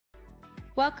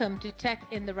Welcome to Tech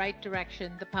in the Right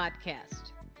Direction, the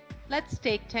podcast. Let's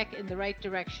take tech in the right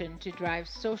direction to drive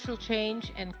social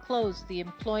change and close the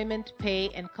employment, pay,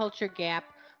 and culture gap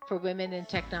for women in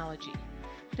technology.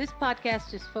 This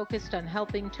podcast is focused on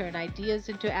helping turn ideas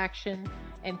into action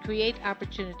and create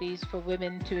opportunities for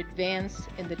women to advance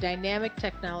in the dynamic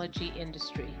technology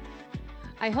industry.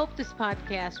 I hope this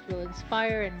podcast will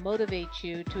inspire and motivate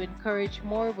you to encourage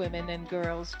more women and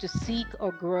girls to seek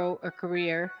or grow a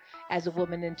career as a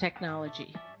woman in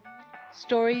technology.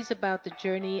 Stories about the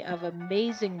journey of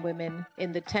amazing women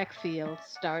in the tech field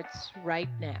starts right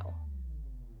now.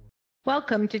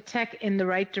 Welcome to Tech in the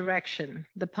Right Direction,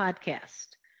 the podcast.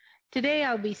 Today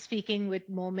I'll be speaking with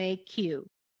Momay Q.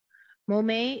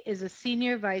 Momay is a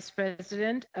Senior Vice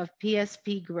President of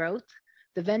PSP Growth,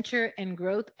 the venture and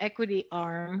growth equity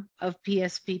arm of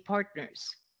PSP Partners.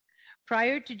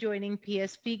 Prior to joining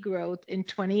PSP Growth in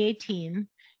 2018,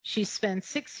 she spent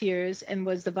 6 years and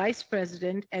was the vice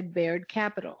president at Baird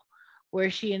Capital,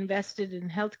 where she invested in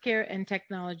healthcare and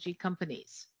technology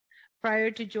companies.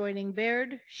 Prior to joining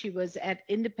Baird, she was at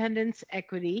Independence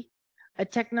Equity, a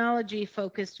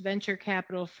technology-focused venture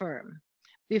capital firm.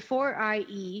 Before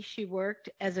IE, she worked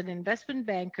as an investment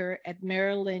banker at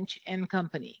Merrill Lynch and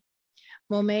Company.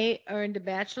 Momay earned a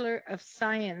Bachelor of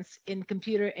Science in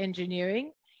Computer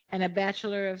Engineering and a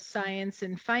Bachelor of Science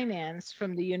in Finance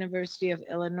from the University of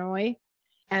Illinois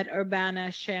at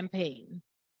Urbana-Champaign,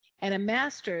 and a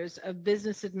Master's of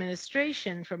Business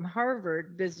Administration from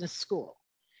Harvard Business School.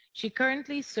 She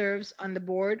currently serves on the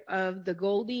board of the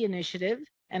Goldie Initiative,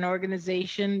 an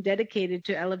organization dedicated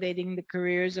to elevating the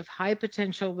careers of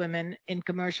high-potential women in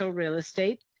commercial real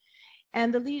estate,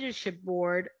 and the leadership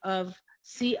board of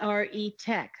CRE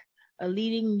Tech, a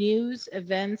leading news,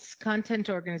 events, content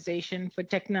organization for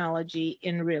technology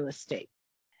in real estate.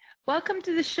 Welcome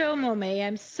to the show, Momay.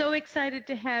 I'm so excited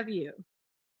to have you.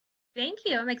 Thank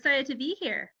you. I'm excited to be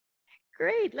here.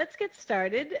 Great. Let's get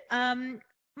started.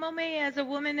 Momay, as a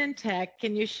woman in tech,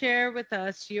 can you share with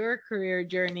us your career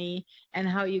journey and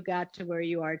how you got to where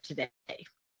you are today?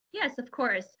 Yes, of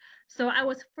course. So I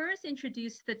was first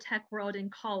introduced to the tech world in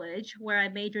college, where I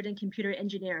majored in computer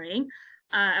engineering.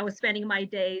 I was spending my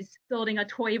days building a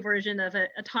toy version of an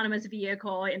autonomous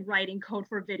vehicle and writing code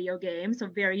for video games, so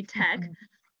very tech.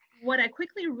 What I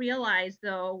quickly realized,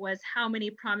 though, was how many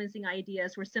promising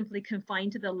ideas were simply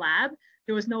confined to the lab.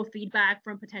 There was no feedback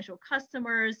from potential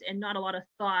customers and not a lot of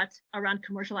thought around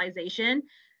commercialization.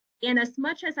 And as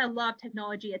much as I love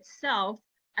technology itself,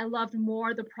 I loved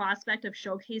more the prospect of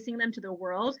showcasing them to the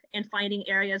world and finding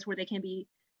areas where they can be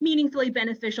meaningfully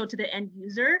beneficial to the end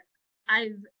user.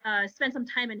 I've spent some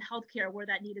time in healthcare where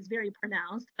that need is very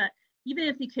pronounced, but even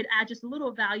if they could add just a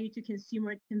little value to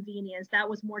consumer convenience, that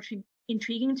was more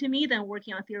intriguing to me than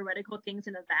working on theoretical things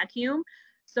in a vacuum.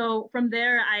 So from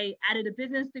there, I added a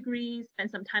business degree,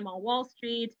 spent some time on Wall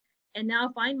Street, and now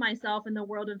find myself in the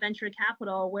world of venture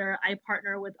capital where I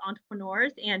partner with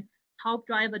entrepreneurs and help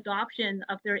drive adoption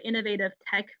of their innovative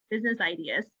tech business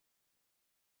ideas.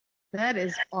 That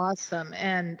is awesome.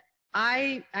 And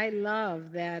I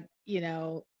love that,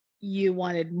 you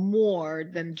wanted more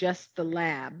than just the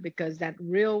lab, because that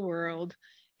real world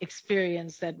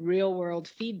experience, that real world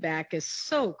feedback is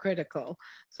so critical.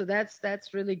 So that's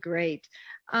really great.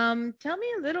 Tell me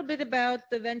a little bit about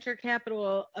the venture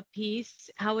capital piece,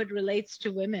 how it relates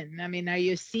to women. I mean, are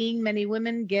you seeing many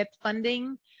women get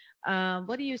funding?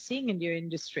 What are you seeing in your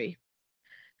industry?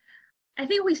 I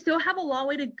think we still have a long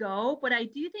way to go, but I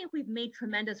do think we've made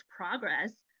tremendous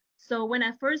progress. So when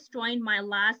I first joined my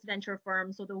last venture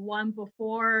firm, so the one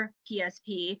before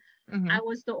PSP, I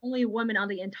was the only woman on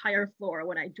the entire floor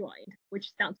when I joined,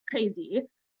 which sounds crazy.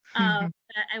 I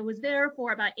was there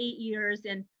for about 8 years,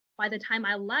 and by the time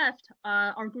I left,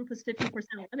 our group was 50%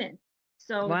 women.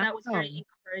 So that was very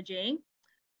encouraging.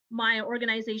 My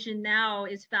organization now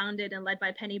is founded and led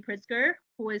by Penny Pritzker,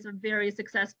 who is a very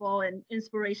successful and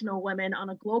inspirational woman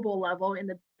on a global level in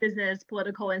the business,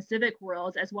 political, and civic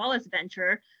worlds, as well as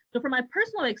venture. So from my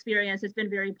personal experience, it's been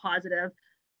very positive.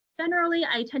 Generally,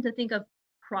 I tend to think of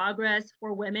progress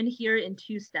for women here in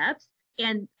two steps.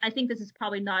 And I think this is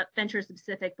probably not venture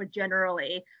specific, but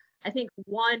generally, I think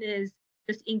one is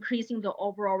just increasing the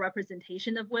overall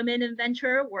representation of women in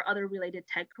venture or other related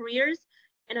tech careers.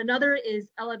 And another is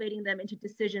elevating them into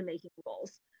decision-making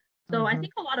roles. So I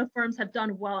think a lot of firms have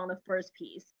done well on the first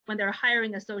piece. When they're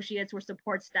hiring associates or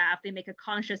support staff, they make a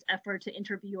conscious effort to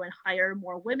interview and hire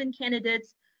more women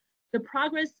candidates. The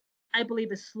progress, I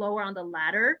believe, is slower on the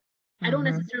latter. I don't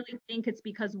necessarily think it's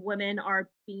because women are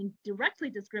being directly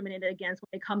discriminated against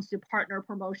when it comes to partner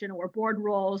promotion or board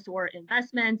roles or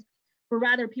investments, but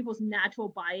rather people's natural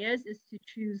bias is to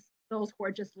choose those who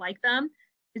are just like them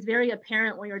is very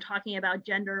apparent when you're talking about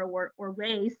gender or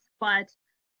race. But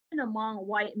among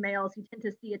white males, you tend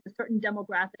to see it's a certain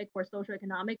demographic or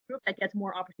socioeconomic group that gets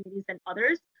more opportunities than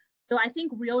others. So I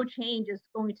think real change is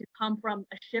going to come from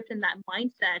a shift in that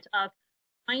mindset of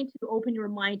trying to open your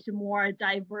mind to more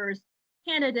diverse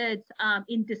candidates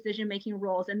in decision-making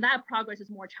roles. And that progress is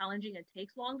more challenging and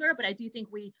takes longer, but I do think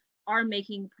we are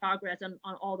making progress on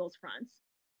all those fronts.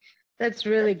 That's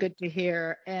really good to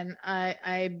hear. And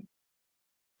I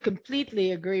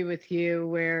completely agree with you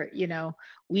where,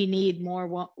 we need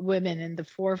more women in the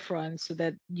forefront so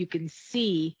that you can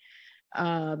see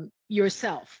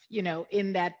yourself,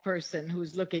 in that person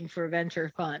who's looking for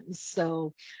venture funds.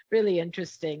 So really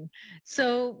interesting.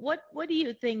 So what do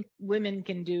you think women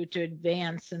can do to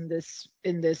advance in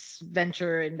this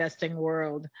venture investing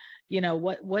world?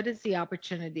 What is the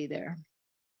opportunity there?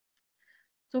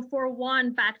 So for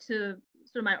one, back to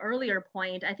sort of my earlier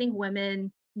point, I think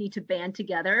women need to band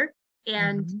together,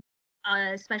 and Mhm.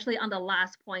 especially on the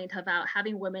last point about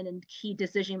having women in key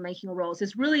decision-making roles,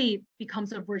 this really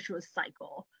becomes a virtuous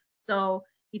cycle. So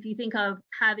if you think of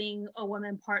having a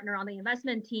woman partner on the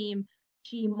investment team,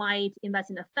 she might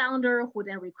invest in a founder who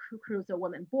then recruits a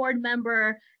woman board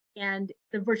member, and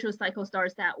the virtuous cycle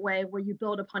starts that way, where you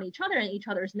build upon each other and each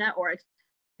other's networks.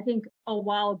 I think a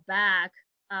while back,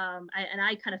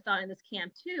 I kind of felt in this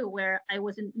camp too, where I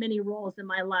was in many roles in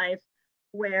my life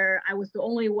where I was the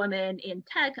only woman in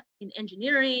tech, in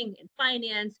engineering, in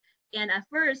finance. And at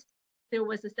first, there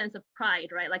was a sense of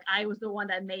pride, right? Like I was the one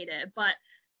that made it. But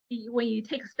when you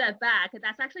take a step back,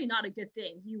 that's actually not a good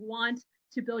thing. You want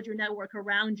to build your network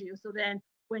around you. So then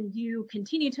when you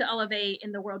continue to elevate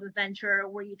in the world of venture,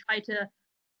 where you try to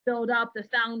build up the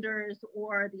founders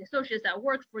or the associates that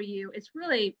work for you, it's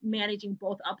really managing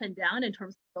both up and down in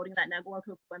terms of building that network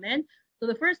of women. So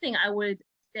the first thing I would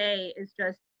say is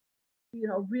just,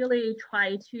 really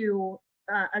try to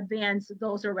advance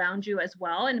those around you as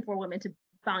well, and for women to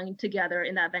bind together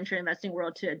in that venture investing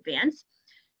world to advance.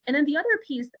 And then the other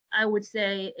piece I would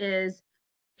say is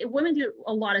women do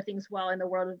a lot of things well in the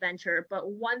world of venture, but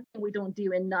one thing we don't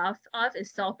do enough of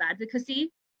is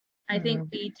self-advocacy. I think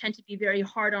Mhm. we tend to be very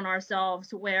hard on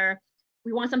ourselves where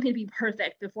we want something to be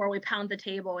perfect before we pound the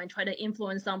table and try to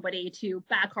influence somebody to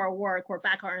back our work or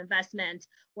back our investment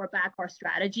or back our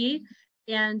strategy.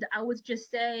 And I would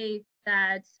just say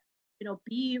that,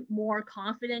 be more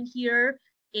confident here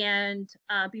and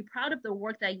be proud of the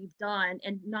work that you've done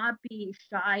and not be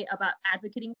shy about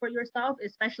advocating for yourself,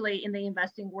 especially in the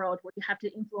investing world where you have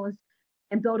to influence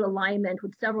and build alignment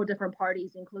with several different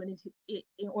parties, including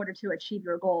in order to achieve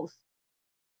your goals.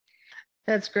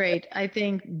 That's great. I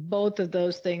think both of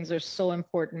those things are so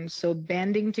important. So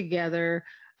banding together,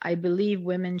 I believe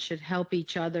women should help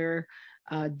each other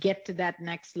get to that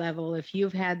next level. If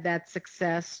you've had that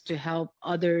success, to help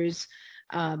others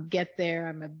get there,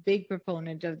 I'm a big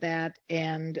proponent of that,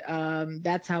 and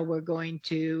that's how we're going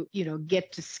to,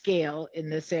 get to scale in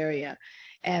this area.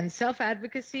 And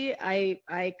self-advocacy,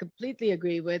 I completely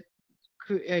agree with.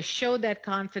 Show that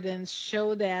confidence,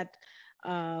 show that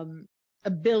um,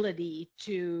 ability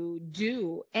to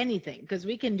do anything, because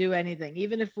we can do anything.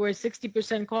 Even if we're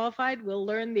 60% qualified, we'll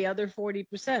learn the other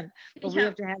 40%. But we Yeah.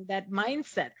 have to have that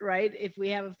mindset, right? If we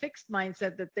have a fixed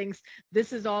mindset that thinks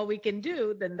this is all we can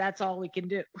do, then that's all we can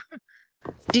do.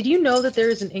 Did you know that there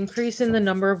is an increase in the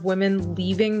number of women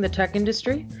leaving the tech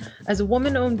industry? As a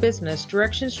woman owned business,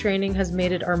 Directions Training has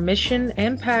made it our mission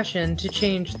and passion to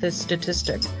change this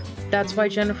statistic. That's why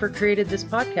Jennifer created this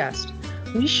podcast.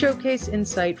 We showcase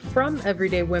insight from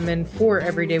everyday women for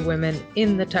everyday women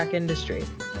in the tech industry.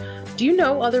 Do you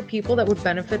know other people that would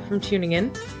benefit from tuning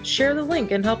in? Share the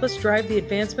link and help us drive the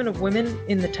advancement of women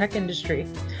in the tech industry.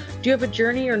 Do you have a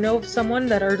journey or know of someone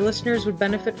that our listeners would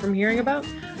benefit from hearing about?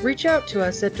 Reach out to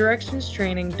us at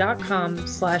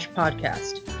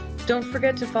directionstraining.com/podcast. Don't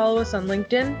forget to follow us on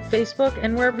LinkedIn, Facebook,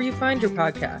 and wherever you find your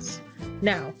podcasts.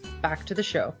 Now, back to the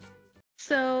show.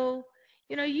 So,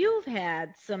 you've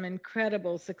had some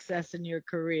incredible success in your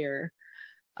career.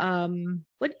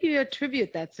 What do you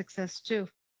attribute that success to?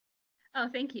 Oh,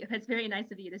 thank you. That's very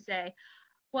nice of you to say.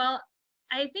 Well,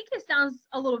 I think it sounds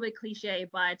a little bit cliche,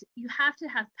 but you have to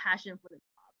have passion for the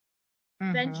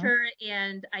Mm-hmm. venture,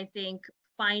 and I think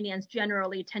finance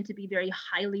generally tend to be very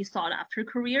highly sought after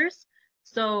careers.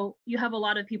 So you have a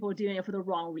lot of people doing it for the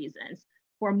wrong reasons,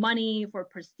 for money, for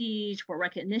prestige, for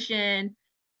recognition,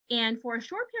 and for a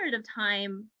short period of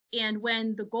time. And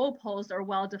when the goalposts are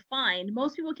well defined,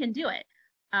 most people can do it.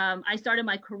 I started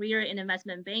my career in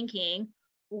investment banking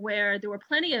where there were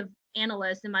plenty of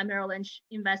analysts in my Merrill Lynch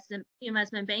investment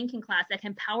banking class that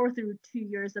can power through 2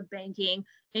 years of banking,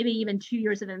 maybe even 2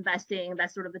 years of investing.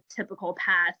 That's sort of the typical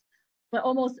path. But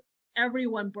almost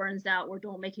everyone burns out or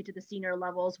don't make it to the senior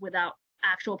levels without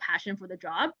actual passion for the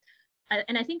job.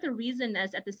 And I think the reason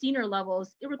is at the senior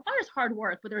levels, it requires hard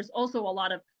work, but there's also a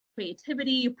lot of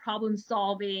creativity, problem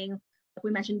solving, like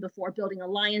we mentioned before, building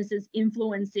alliances,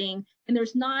 influencing, and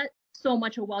there's not so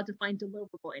much a well-defined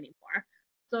deliverable anymore.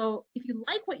 So if you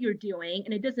like what you're doing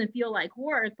and it doesn't feel like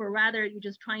work, but rather you're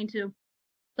just trying to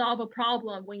solve a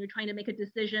problem when you're trying to make a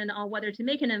decision on whether to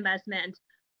make an investment,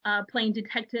 playing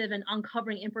detective and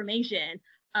uncovering information,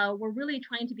 we're really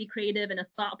trying to be creative and a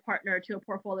thought partner to a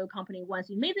portfolio company once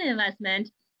you made the investment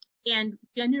and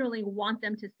genuinely want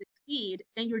them to succeed,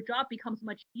 then your job becomes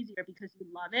much easier because you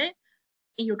love it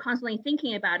and you're constantly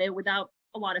thinking about it without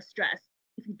a lot of stress.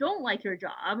 If you don't like your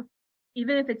job,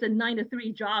 even if it's a 9 to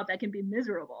 3 job, that can be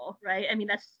miserable, right? I mean,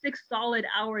 that's 6 solid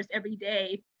hours every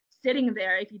day sitting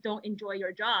there if you don't enjoy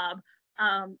your job.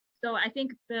 So I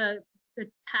think the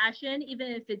passion,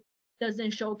 even if it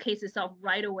doesn't showcase itself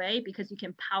right away because you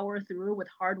can power through with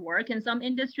hard work in some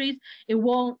industries, it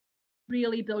won't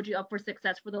really build you up for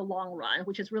success for the long run,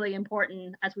 which is really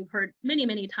important, as we've heard many,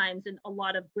 many times in a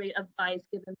lot of great advice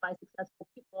given by successful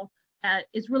people.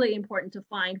 It's really important to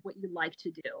find what you like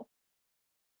to do.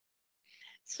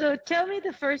 So tell me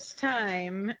the first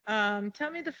time,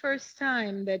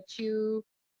 that you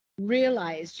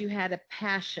realized you had a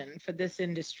passion for this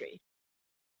industry.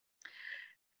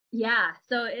 Yeah,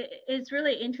 so it's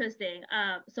really interesting.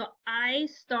 So I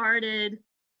started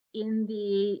in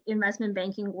the investment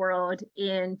banking world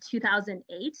in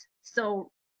 2008.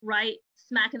 So right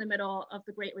smack in the middle of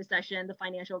the Great Recession, the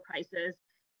financial crisis.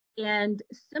 And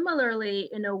similarly,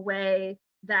 in a way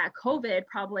that COVID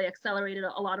probably accelerated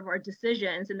a lot of our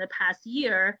decisions in the past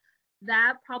year,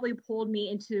 that probably pulled me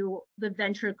into the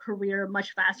venture career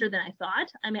much faster than I thought.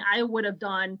 I mean, I would have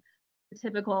done the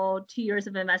typical 2 years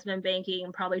of investment banking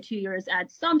and probably 2 years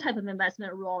at some type of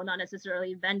investment role, not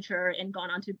necessarily venture, and gone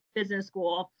on to business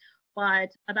school. But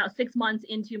about 6 months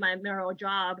into my Merrill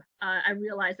job, I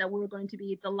realized that we were going to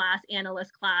be the last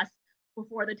analyst class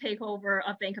before the takeover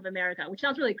of Bank of America, which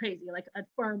sounds really crazy, like a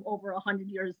firm over 100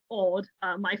 years old,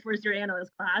 my first year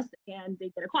analyst class, and they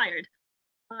get acquired.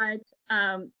 But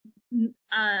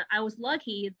I was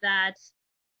lucky that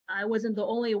I wasn't the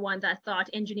only one that thought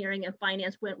engineering and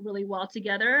finance went really well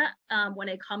together when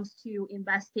it comes to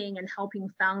investing and helping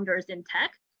founders in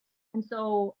tech. And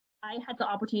so I had the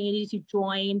opportunity to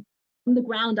join from the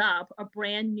ground up a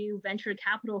brand new venture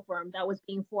capital firm that was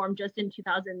being formed just in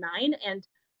 2009. And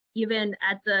even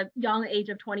at the young age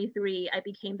of 23, I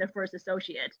became their first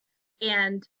associate.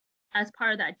 And as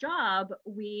part of that job,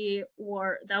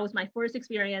 that was my first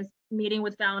experience meeting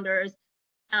with founders.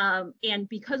 And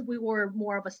because we were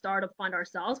more of a startup fund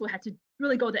ourselves, we had to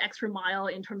really go the extra mile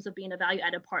in terms of being a value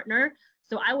added partner.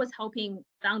 So I was helping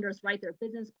founders write their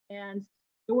business plans.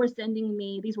 They were sending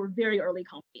me, these were very early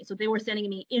companies. So they were sending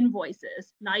me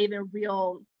invoices, not even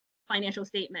real financial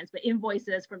statements, but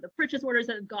invoices from the purchase orders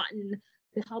that I've gotten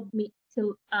to help me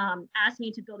to ask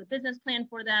me to build a business plan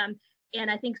for them.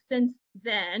 And I think since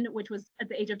then, which was at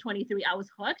the age of 23, I was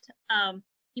hooked.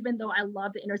 Even though I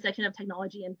love the intersection of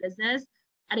technology and business,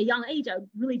 at a young age, I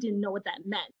really didn't know what that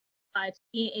meant. But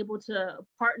being able to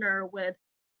partner with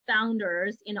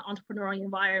founders in an entrepreneurial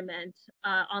environment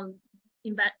on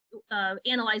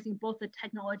analyzing both the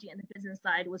technology and the business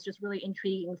side was just really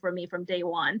intriguing for me from day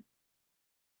one.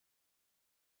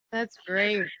 That's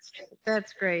great.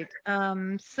 That's great.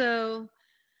 So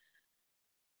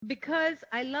because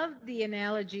I love the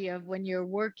analogy of when you're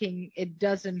working, it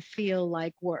doesn't feel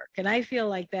like work. And I feel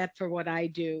like that for what I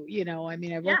do. I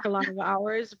mean, I work a lot of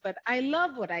hours, but I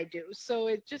love what I do. So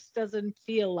it just doesn't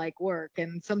feel like work.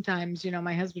 And sometimes,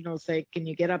 my husband will say, can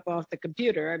you get up off the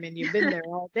computer? I mean, you've been there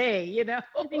all day, I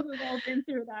think we've all been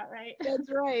through that, right? That's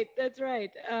right. That's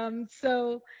right.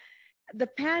 So the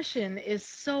passion is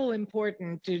so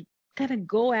important to kind of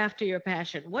go after your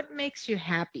passion. What makes you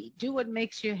happy? Do what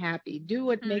makes you happy. Do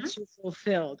what makes you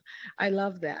fulfilled. I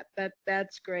love that.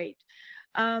 That's great.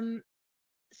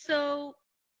 So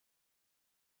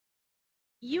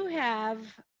you have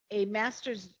a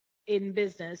master's in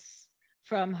business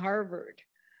from Harvard.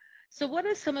 So what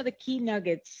are some of the key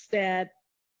nuggets that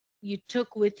you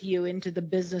took with you into the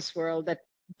business world that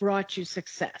brought you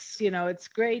success? It's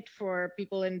great for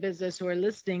people in business who are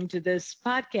listening to this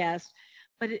podcast,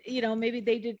 but maybe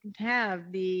they didn't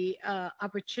have the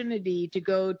opportunity to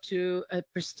go to a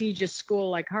prestigious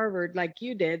school like Harvard, like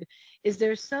you did. Is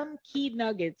there some key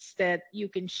nuggets that you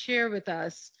can share with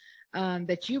us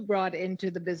that you brought into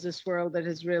the business world that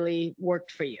has really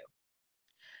worked for you?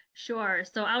 Sure.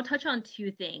 So I'll touch on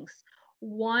two things.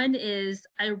 One is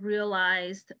I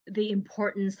realized the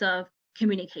importance of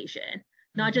communication,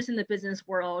 not Mhm. just in the business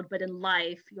world, but in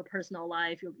life, your personal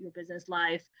life, your business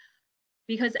life.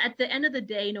 Because at the end of the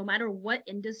day, no matter what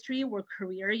industry or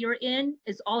career you're in,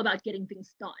 it's all about getting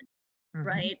things done, Mhm.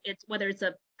 right? It's whether it's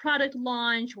a product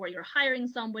launch or you're hiring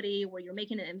somebody or you're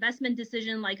making an investment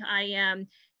decision like I am,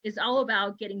 it's all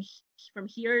about getting from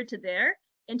here to there.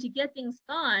 And to get things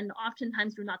done,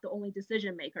 oftentimes you're not the only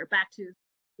decision maker. Back to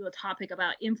the topic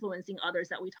about influencing others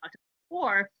that we talked about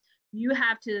before, you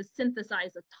have to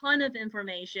synthesize a ton of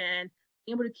information,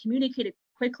 be able to communicate it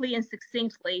quickly and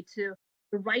succinctly to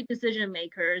the right decision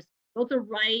makers, build the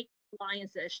right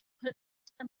alliances, put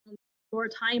your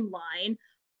timeline,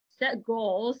 set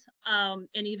goals, and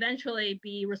eventually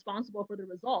be responsible for the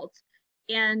results.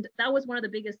 And that was one of the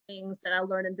biggest things that I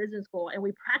learned in business school. And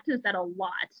we practiced that a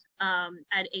lot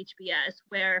at HBS,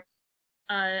 where,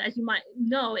 as you might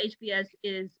know, HBS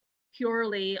is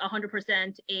purely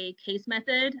 100% a case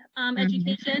method Mhm.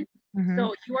 education. Mhm.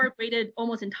 So you are graded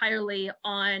almost entirely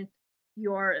on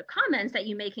your comments that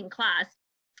you make in class.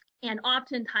 And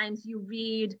oftentimes you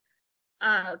read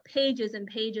pages and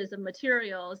pages of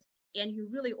materials, and you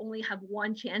really only have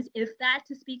one chance, if that,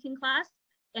 to speak in class.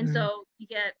 And Mhm. so you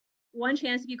get one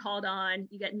chance to be called on,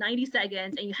 you get 90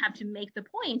 seconds, and you have to make the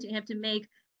point, and you have to make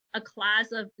a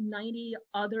class of 90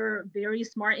 other very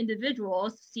smart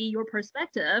individuals see your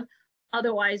perspective.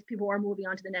 Otherwise, people are moving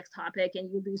on to the next topic, and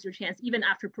you lose your chance even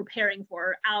after preparing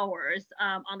for hours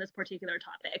on this particular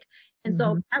topic. And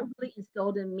so Mhm. that really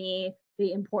instilled in me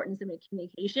the importance of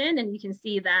communication. And you can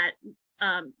see that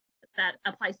um, that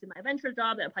applies to my venture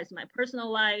job, that applies to my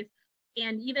personal life.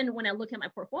 And even when I look at my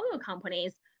portfolio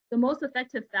companies, the most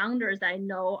effective founders I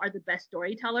know are the best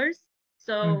storytellers.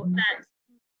 So Mhm. that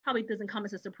probably doesn't come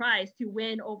as a surprise. To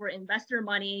win over investor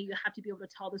money, you have to be able to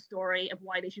tell the story of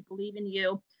why they should believe in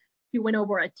you. To win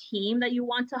over a team that you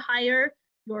want to hire,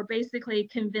 you're basically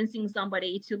convincing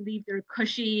somebody to leave their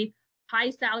cushy, high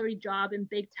salary job in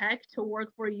big tech to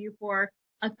work for you for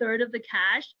a third of the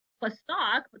cash plus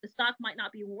stock, but the stock might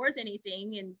not be worth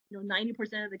anything in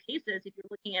 90% of the cases if you're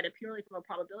looking at it purely from a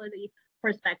probability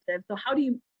perspective. So how do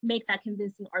you make that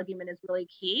convincing argument is really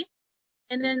key.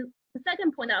 And then the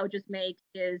second point that I would just make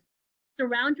is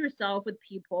surround yourself with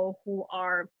people who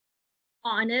are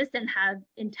honest and have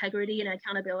integrity and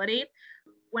accountability.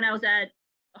 When I was at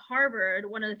Harvard,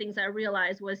 one of the things I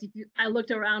realized was I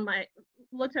looked around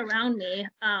me,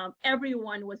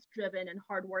 everyone was driven and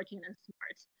hardworking and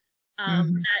smart.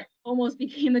 Mhm. That almost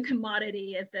became the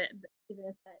commodity, even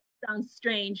if that sounds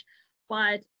strange,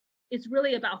 but it's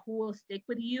really about who will stick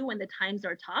with you when the times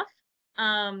are tough.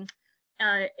 Um,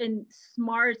 and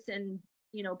smarts and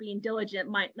being diligent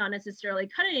might not necessarily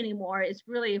cut it anymore. It's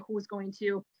really who's going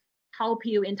to help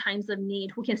you in times of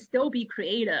need, who can still be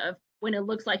creative when it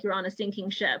looks like you're on a sinking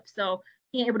ship. So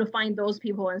being able to find those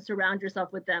people and surround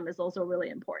yourself with them is also really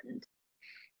important.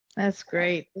 That's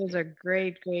great. Those are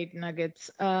great, great nuggets.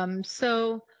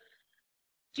 So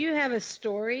do you have a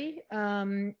story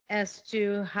as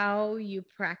to how you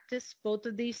practice both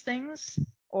of these things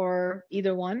or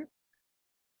either one?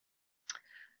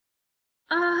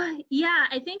 Yeah,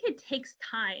 I think it takes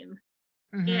time.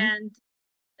 Mm-hmm. And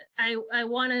I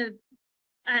want to,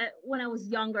 when I was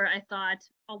younger, I thought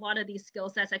a lot of these skill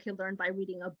sets I could learn by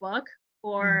reading a book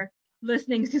or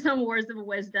listening to some words of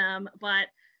wisdom. But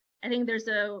I think there's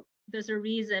a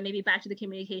reason, maybe back to the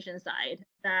communication side,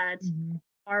 that Mm-hmm.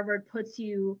 Harvard puts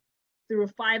you through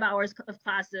 5 hours of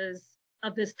classes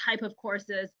of this type of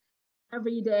courses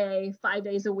every day, 5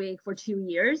 days a week for 2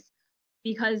 years,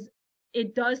 because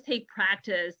it does take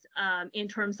practice in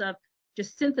terms of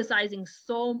just synthesizing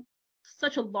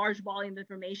such a large volume of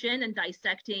information and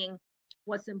dissecting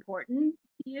what's important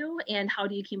to you and how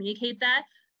do you communicate that.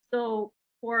 So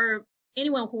for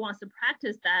anyone who wants to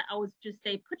practice that, I would just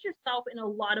say put yourself in a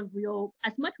lot of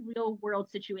as much real world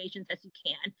situations as you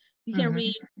can. You can Mm-hmm.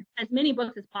 read as many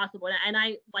books as possible, and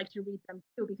I like to read them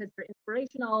too because they're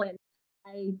inspirational and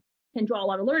I can draw a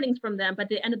lot of learnings from them. But at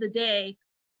the end of the day,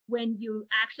 when you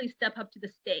actually step up to the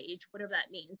stage, whatever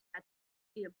that means,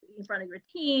 in front of your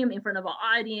team, in front of an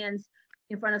audience,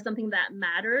 in front of something that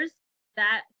matters,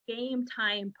 that game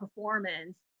time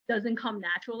performance doesn't come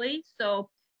naturally. So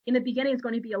in the beginning, it's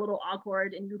going to be a little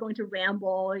awkward and you're going to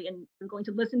ramble and you're going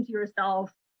to listen to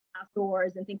yourself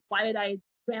afterwards and think, why did I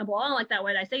ramble on like that?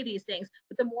 Why did I say these things?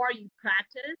 But the more you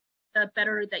practice, the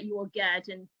better that you will get.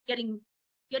 And getting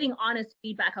honest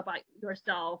feedback about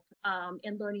yourself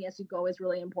and learning as you go is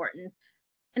really important.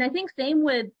 And I think same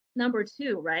with number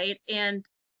two, right? And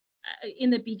in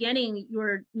the beginning,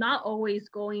 you're not always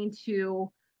going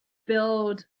to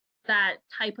build that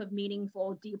type of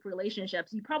meaningful, deep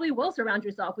relationships, you probably will surround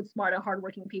yourself with smart and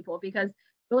hardworking people, because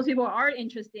those people are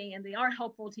interesting and they are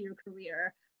helpful to your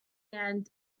career. And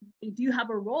they do have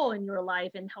a role in your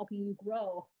life in helping you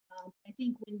grow. I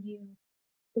think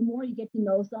the more you get to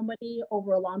know somebody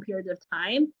over a long period of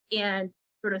time and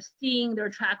sort of seeing their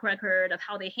track record of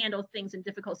how they handle things in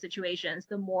difficult situations,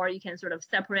 the more you can sort of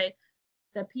separate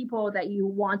the people that you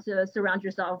want to surround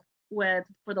yourself with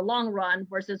for the long run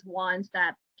versus ones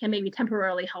that can maybe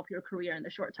temporarily help your career in the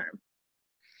short term.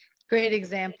 Great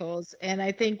examples. And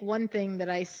I think one thing that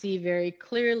I see very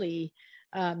clearly,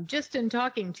 just in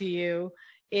talking to you,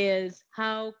 is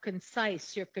how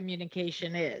concise your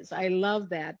communication is. I love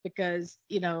that because,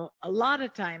 a lot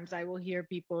of times I will hear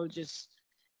people just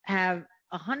have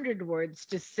 100 words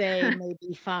to say,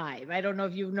 maybe 5. I don't know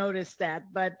if you've noticed that,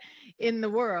 but in the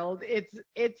world,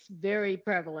 it's very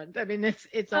prevalent. I mean,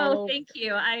 it's all over. Thank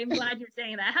you. I'm glad you're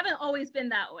saying that. I haven't always been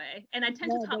that way, and I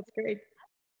tend to talk. That's great.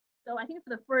 So I think for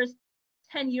the first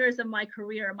 10 years of my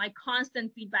career, my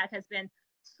constant feedback has been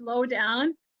slow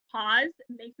down, pause,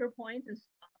 make your points, and stop.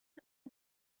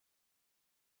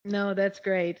 No, that's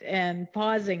great. And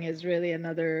pausing is really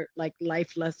another like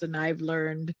life lesson I've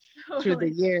learned through the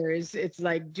years. It's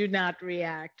like do not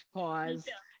react, pause,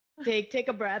 take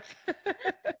a breath.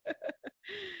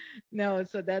 No,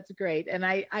 so that's great. And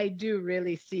I do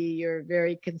really see your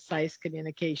very concise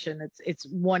communication. It's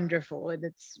wonderful and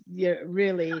it's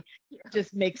really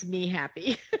just makes me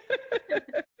happy.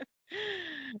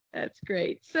 That's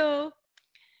great. So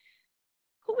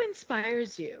who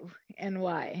inspires you and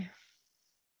why?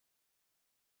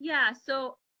 Yeah,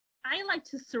 so I like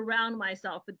to surround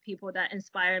myself with people that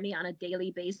inspire me on a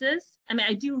daily basis. I mean,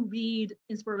 I do read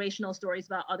inspirational stories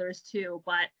about others too,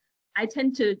 but I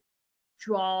tend to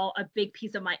draw a big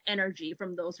piece of my energy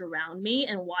from those around me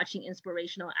and watching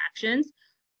inspirational actions.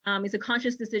 It's a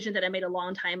conscious decision that I made a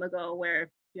long time ago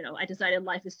where, I decided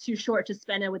life is too short to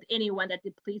spend it with anyone that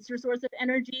depletes your source of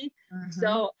energy. Mm-hmm.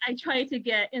 So I try to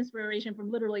get inspiration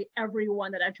from literally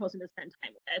everyone that I've chosen to spend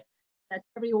time with. That's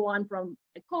everyone from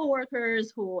my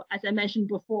coworkers who, as I mentioned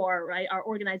before, right, our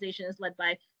organization is led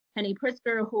by Penny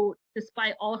Pritzker, who,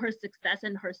 despite all her success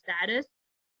and her status,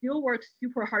 still works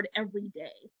super hard every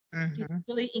day. Mm-hmm. She's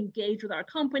really engaged with our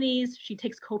companies. She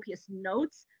takes copious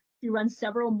notes. She runs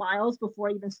several miles before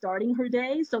even starting her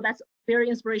day. So that's very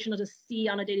inspirational to see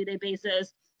on a day-to-day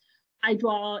basis. I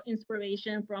draw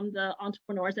inspiration from the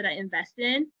entrepreneurs that I invest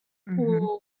in, mm-hmm.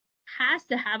 who has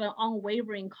to have an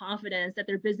unwavering confidence that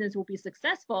their business will be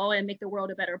successful and make the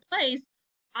world a better place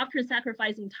after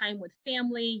sacrificing time with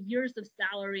family, years of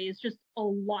salaries, just a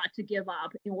lot to give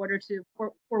up in order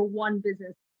for one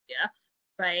business idea,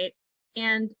 right?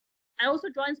 And I also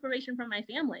draw inspiration from my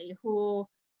family, who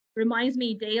reminds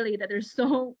me daily that there's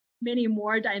so many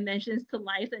more dimensions to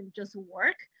life than just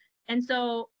work. And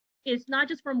so it's not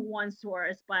just from one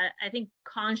source, but I think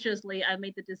consciously I've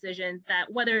made the decision that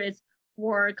whether it's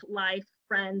work, life,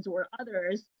 friends, or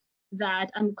others, that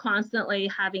I'm constantly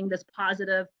having this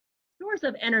positive source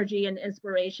of energy and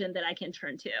inspiration that I can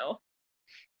turn to.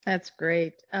 That's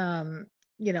great.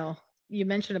 You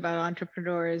mentioned about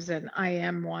entrepreneurs, and I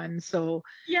am one. So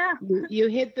yeah, you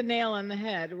hit the nail on the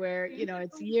head where,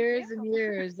 it's years and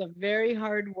years of very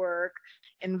hard work,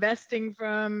 investing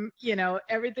from,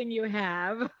 everything you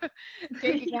have,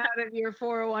 taking out of your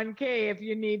 401k if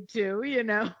you need to,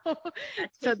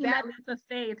 So that leap of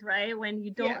faith, right? When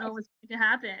you don't know what's going to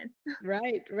happen.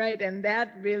 Right. And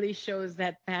that really shows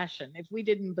that passion. If we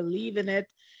didn't believe in it,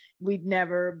 we'd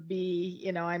never be,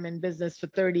 I'm in business for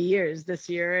 30 years this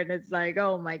year. And it's like,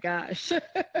 oh my gosh,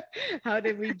 how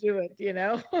did we do it,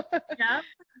 Yeah.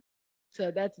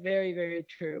 So that's very, very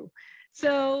true.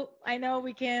 So I know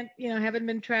we can't, haven't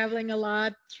been traveling a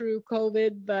lot through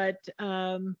COVID, but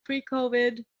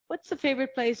pre-COVID, what's the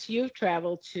favorite place you've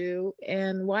traveled to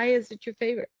and why is it your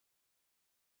favorite?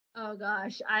 Oh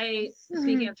gosh,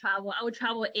 speaking of travel, I would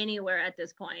travel anywhere at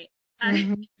this point.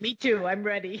 Me too. I'm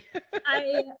ready. I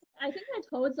think I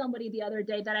told somebody the other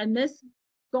day that I miss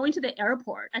going to the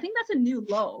airport. I think that's a new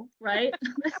low, right?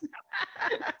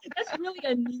 That's really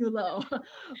a new low.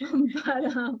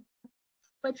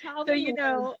 But traveling.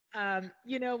 So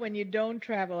when you don't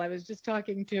travel, I was just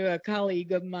talking to a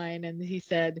colleague of mine, and he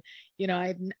said,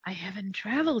 I haven't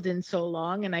traveled in so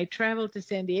long, and I traveled to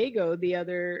San Diego the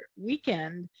other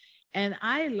weekend. And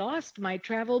I lost my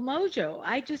travel mojo.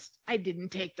 I didn't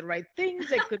take the right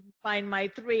things. I couldn't find my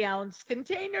 3-ounce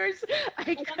containers.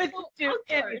 I couldn't do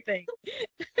anything.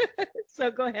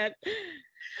 So go ahead.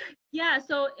 Yeah,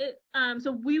 so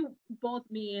we both,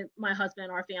 me and my husband,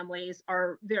 our families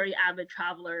are very avid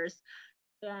travelers.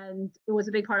 and it was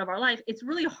a big part of our life. It's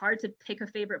really hard to pick a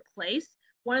favorite place.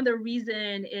 One of the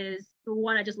reason is,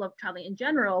 one, I just love traveling in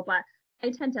general, but I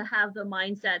tend to have the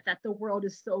mindset that the world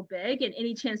is so big and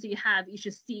any chance you have, you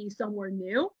should see somewhere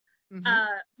new. Mm-hmm.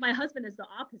 My husband is the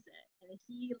opposite, and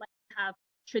he likes to have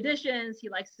traditions. He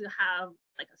likes to have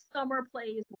like a summer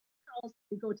place, house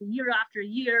we go to year after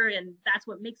year, and that's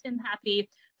what makes him happy.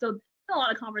 So a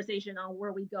lot of conversation on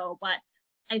where we go, but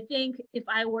I think if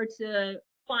I were to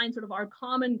find sort of our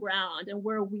common ground and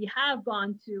where we have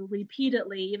gone to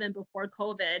repeatedly, even before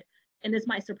COVID, and this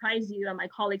might surprise you, and my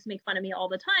colleagues make fun of me all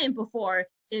the time before,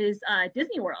 is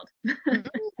Disney World.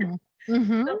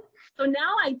 Mm-hmm. So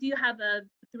now I do have a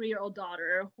 3-year-old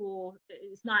daughter who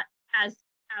is not as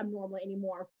abnormal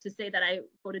anymore to say that I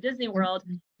go to Disney World.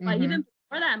 Mm-hmm. But even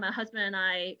before that, my husband and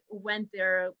I went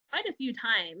there quite a few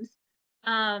times.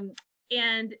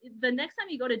 And the next time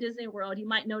you go to Disney World, you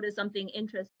might notice something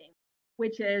interesting,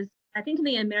 which is, I think in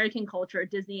the American culture,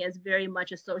 Disney is very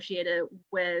much associated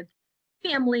with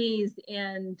families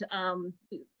and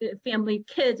family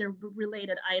kids and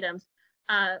related items.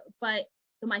 But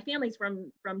my family's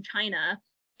from China,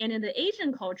 and in the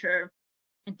Asian culture,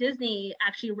 Disney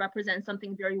actually represents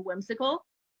something very whimsical.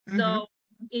 Mm-hmm. So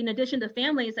in addition to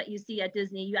families that you see at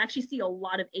Disney, you actually see a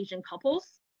lot of Asian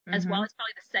couples, as well as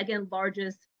probably the second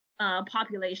largest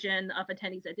population of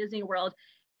attendees at Disney World.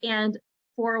 And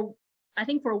I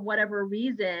think for whatever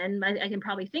reason, I can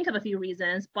probably think of a few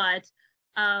reasons, but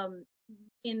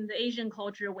in the Asian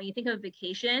culture, when you think of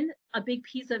vacation, a big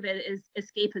piece of it is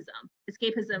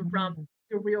escapism from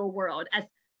the real world.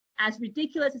 As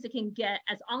ridiculous as it can get,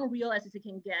 as unreal as it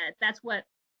can get, that's what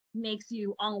makes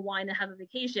you unwind and have a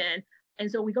vacation. And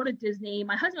so we go to Disney.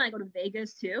 My husband and I go to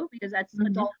Vegas too, because that's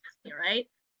adult Disney, right?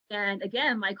 And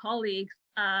again, my colleagues,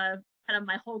 kind of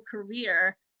my whole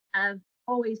career, have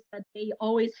always said they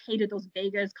always hated those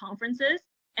Vegas conferences.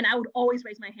 And I would always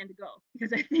raise my hand to go,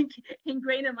 because I think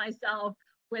ingrained in myself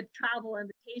with travel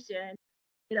and vacation,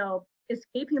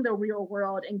 escaping the real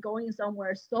world and going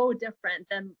somewhere so different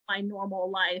than my normal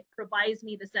life provides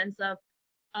me the sense of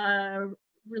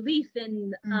relief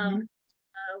and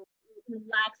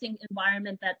relaxing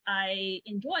environment that I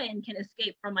enjoy and can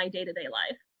escape from my day-to-day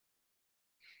life.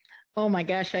 Oh my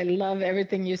gosh, I love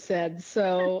everything you said.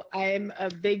 So I'm a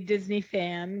big Disney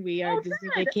fan. We are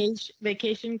Disney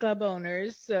Vacation Club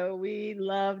owners, so we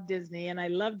love Disney, and I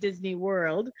love Disney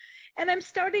World. And I'm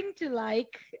starting to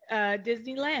like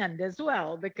Disneyland as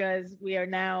well, because we are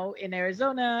now in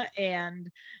Arizona, and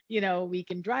we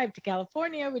can drive to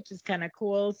California, which is kind of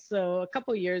cool. So a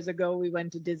couple years ago, we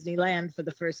went to Disneyland for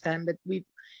the first time, but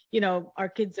our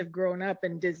kids have grown up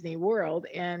in Disney World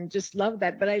and just love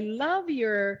that. But I love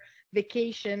your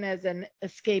vacation as an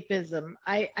escapism.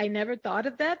 I never thought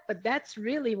of that, but that's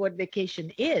really what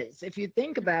vacation is. If you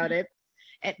think about it,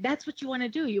 that's what you want to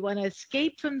do. You want to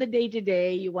escape from the day to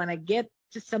day. You want to get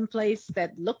to some place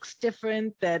that looks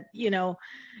different, that,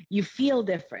 you feel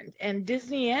different. And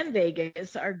Disney and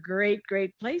Vegas are great,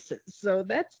 great places. So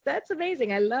that's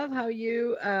amazing. I love how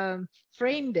you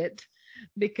framed it,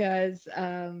 because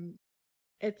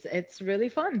it's really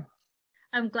fun.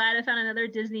 I'm glad I found another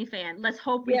Disney fan. Let's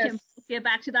hope we can get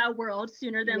back to that world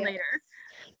sooner than later.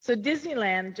 So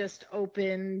Disneyland just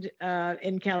opened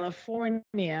in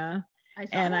California,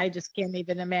 and I just can't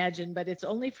even imagine, but it's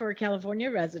only for California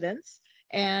residents,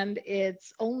 and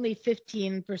it's only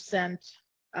 15%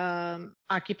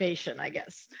 occupation, I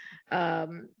guess.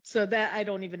 So that, I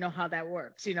don't even know how that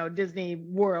works. Disney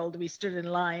World, we stood in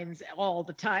lines all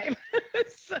the time.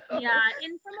 So. Yeah,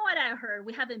 and from what I heard,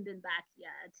 we haven't been back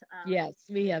yet. Yes,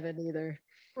 we haven't either.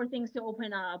 For things to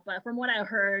open up, but from what I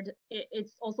heard,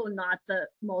 it's also not the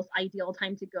most ideal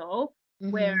time to go,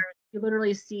 where you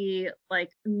literally see like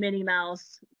Minnie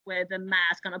Mouse with a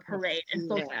mask on a parade and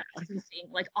social distancing,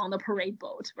 like on the parade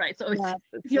boat, right? So it's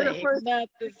you're the first time,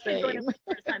 that's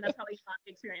probably not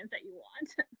the experience that you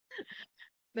want.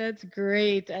 That's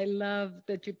great. I love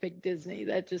that you picked Disney.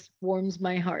 That just warms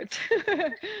my heart.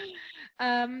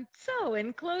 So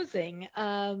in closing,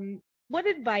 what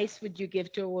advice would you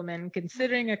give to a woman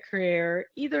considering a career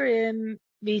either in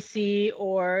VC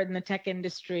or in the tech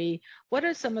industry? What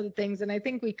are some of the things, and I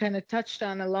think we kind of touched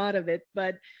on a lot of it,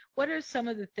 but what are some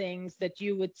of the things that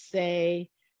you would say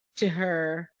to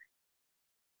her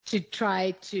to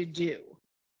try to do?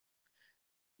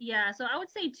 Yeah, so I would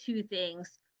say two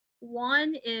things.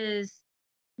 One is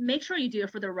make sure you do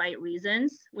it for the right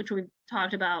reasons, which we've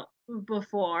talked about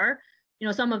before.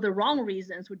 Some of the wrong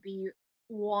reasons would be,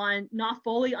 one, not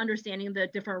fully understanding the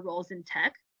different roles in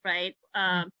tech, right?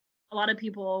 A lot of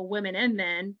people, women and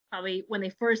men, probably when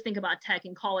they first think about tech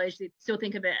in college, they still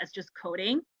think of it as just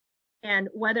coding. And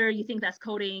whether you think that's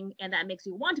coding and that makes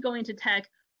you want to go into tech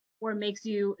or makes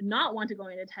you not want to go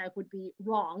into tech would be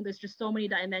wrong. There's just so many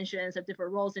dimensions of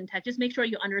different roles in tech. Just make sure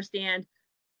you understand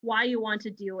why you want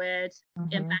to do it,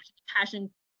 and back to the passion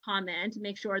comment,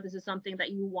 make sure this is something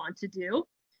that you want to do.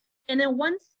 And then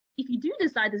if you do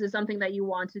decide this is something that you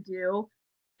want to do,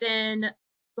 then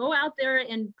go out there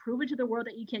and prove it to the world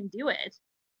that you can do it.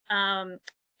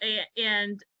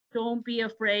 And don't be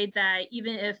afraid that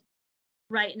even if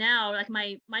right now, like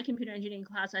my computer engineering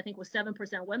class, I think was 7%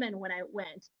 women when I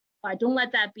went. Don't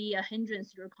let that be a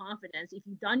hindrance to your confidence. If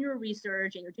you've done your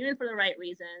research and you're doing it for the right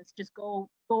reasons, just go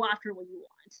after what you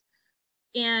want.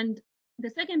 And the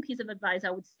second piece of advice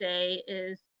I would say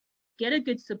is get a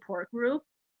good support group.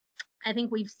 I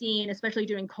think we've seen, especially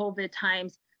during COVID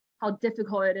times, how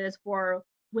difficult it is for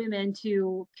women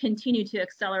to continue to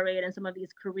accelerate in some of these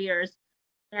careers.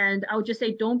 And I would just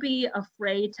say, don't be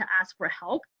afraid to ask for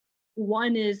help.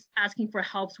 One is asking for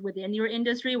helps within your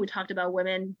industry. We talked about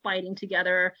women fighting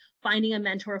together, finding a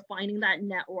mentor, finding that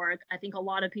network. I think a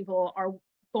lot of people are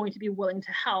going to be willing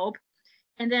to help.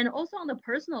 And then also on the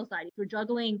personal side, if you're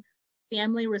juggling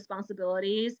family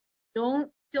responsibilities, don't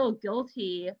feel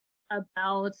guilty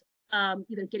about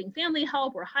either getting family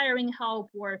help or hiring help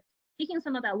or taking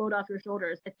some of that load off your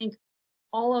shoulders. I think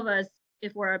all of us,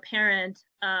 if we're a parent,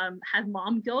 have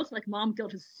mom guilt. Like mom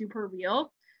guilt is super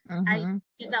real. I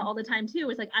get that all the time too.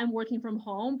 It's like I'm working from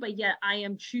home, but yet I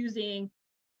am choosing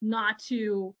not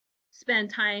to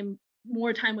spend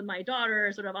more time with my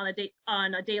daughter sort of on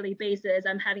a daily basis.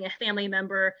 I'm having a family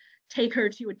member take her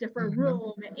to a different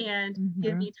room and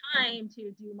give me time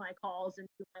to do my calls and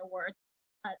do my work.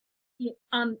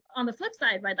 On the flip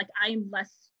side, right, like I'm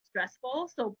less stressful.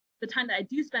 So the time that I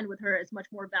do spend with her is much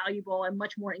more valuable and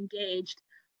much more engaged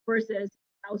versus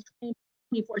I was trained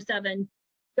 24/7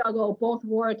 juggle both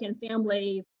work and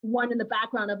family, one in the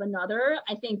background of another.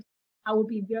 I think I would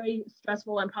be very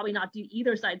stressful and probably not do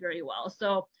either side very well.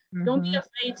 So don't be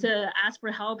afraid to ask for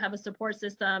help, have a support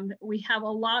system. We have a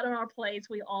lot on our plates,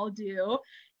 we all do.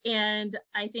 And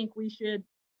I think we should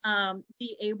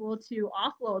be able to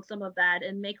offload some of that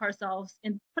and put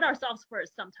ourselves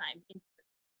first sometime.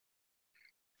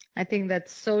 I think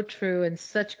that's so true and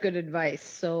such good advice.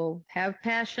 So have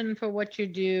passion for what you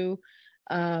do.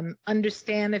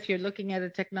 Understand if you're looking at a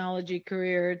technology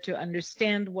career to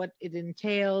understand what it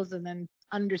entails and then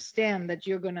understand that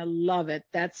you're going to love it.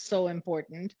 That's so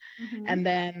important. And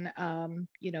then,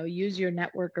 use your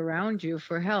network around you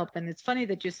for help. And it's funny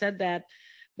that you said that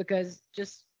because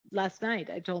just last night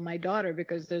I told my daughter,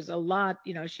 because there's a lot,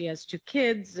 she has 2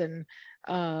 kids and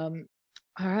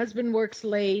her husband works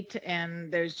late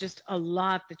and there's just a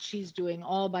lot that she's doing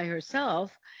all by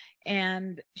herself.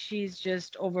 And she's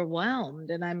just overwhelmed.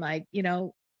 And I'm like,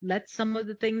 let some of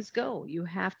the things go. You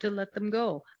have to let them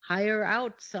go. Hire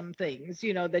out some things,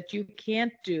 that you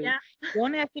can't do. Yeah. You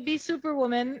don't have to be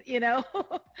Superwoman, Totally.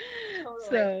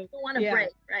 So you want to break,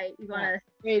 right? You want to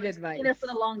great advice. In it for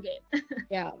the long game.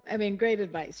 Yeah, I mean, great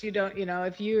advice. You don't,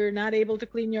 if you're not able to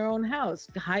clean your own house,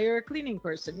 hire a cleaning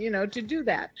person, to do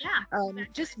that. Yeah. Exactly.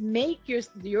 Just make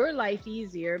your life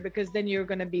easier, because then you're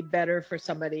going to be better for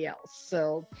somebody else.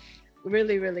 So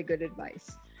really, really good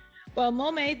advice. Well,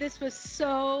 Mo'May, this was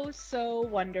so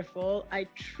wonderful. I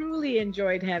truly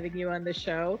enjoyed having you on the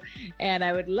show, and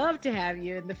I would love to have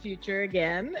you in the future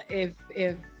again, if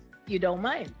you don't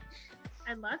mind.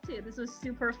 I'd love to. This was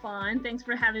super fun. Thanks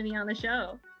for having me on the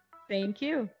show. Thank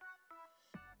you.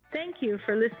 Thank you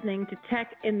for listening to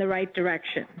Tech in the Right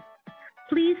Direction.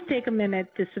 Please take a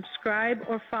minute to subscribe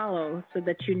or follow so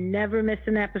that you never miss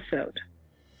an episode.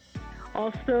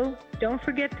 Also, don't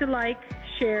forget to like,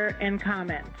 share, and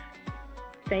comment.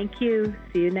 Thank you.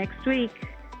 See you next week.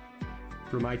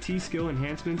 From IT skill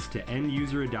enhancements to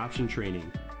end-user adoption training,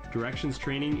 Directions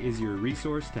Training is your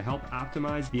resource to help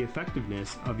optimize the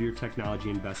effectiveness of your technology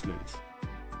investments.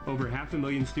 Over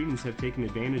 500,000 students have taken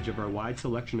advantage of our wide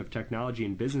selection of technology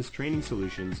and business training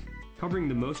solutions, covering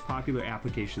the most popular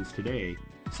applications today,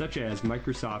 such as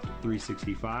Microsoft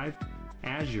 365,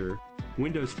 Azure,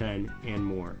 Windows 10, and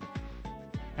more.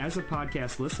 As a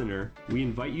podcast listener, we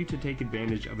invite you to take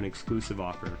advantage of an exclusive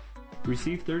offer.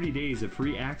 Receive 30 days of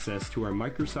free access to our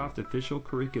Microsoft official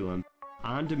curriculum,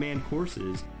 on-demand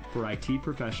courses for IT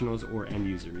professionals or end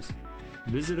users.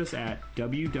 Visit us at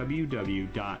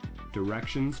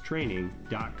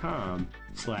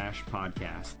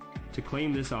www.directionstraining.com/podcast to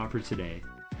claim this offer today.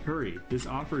 Hurry, this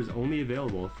offer is only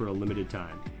available for a limited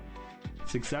time.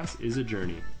 Success is a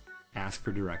journey. Ask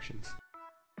for directions.